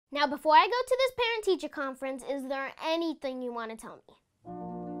Now, before I go to this parent-teacher conference, is there anything you want to tell me?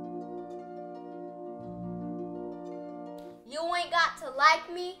 You ain't got to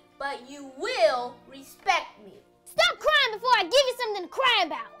like me, but you will respect me. Stop crying before I give you something to cry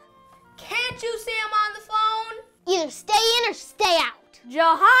about. Can't you see I'm on the phone? Either stay in or stay out.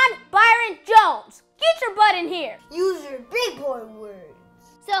 Juhahn Jones, get your butt in here. Use your big boy words.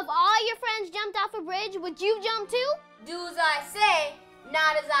 So if all your friends jumped off a bridge, would you jump too? Do as I say,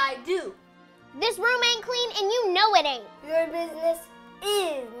 not as I do. This room ain't clean and you know it ain't. Your business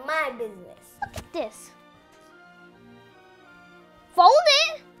is my business. Look at this. Fold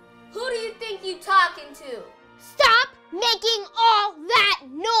it. Who do you think you talking to? Stop making all that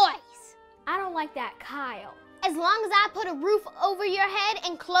noise. I don't like that, Kyle. As long as I put a roof over your head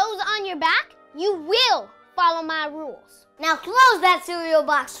and clothes on your back, you will follow my rules. Now close that cereal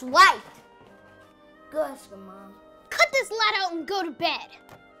box right. Go ask your mom. Cut this light out and go to bed.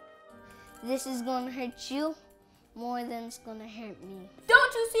 This is gonna hurt you more than it's gonna hurt me.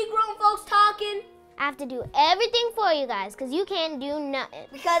 Don't you see grown folks talking? I have to do everything for you guys because you can't do nothing.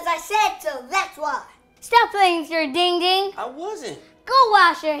 Because I said so, that's why. Stop playing with your ding-ding. I wasn't. Go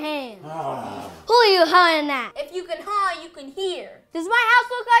wash your hands. Who are you hunting at? If you can hunt, you can hear. Does my house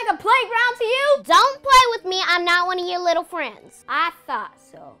look like a playground to you? Don't play with me. I'm not one of your little friends. I thought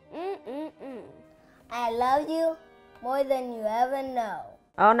so. I love you more than you ever know.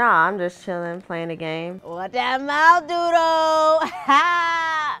 Oh no, I'm just chilling, playing a game. What that mouth do though?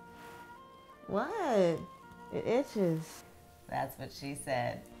 What? It itches. That's what she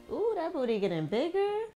said. Ooh, that booty getting bigger.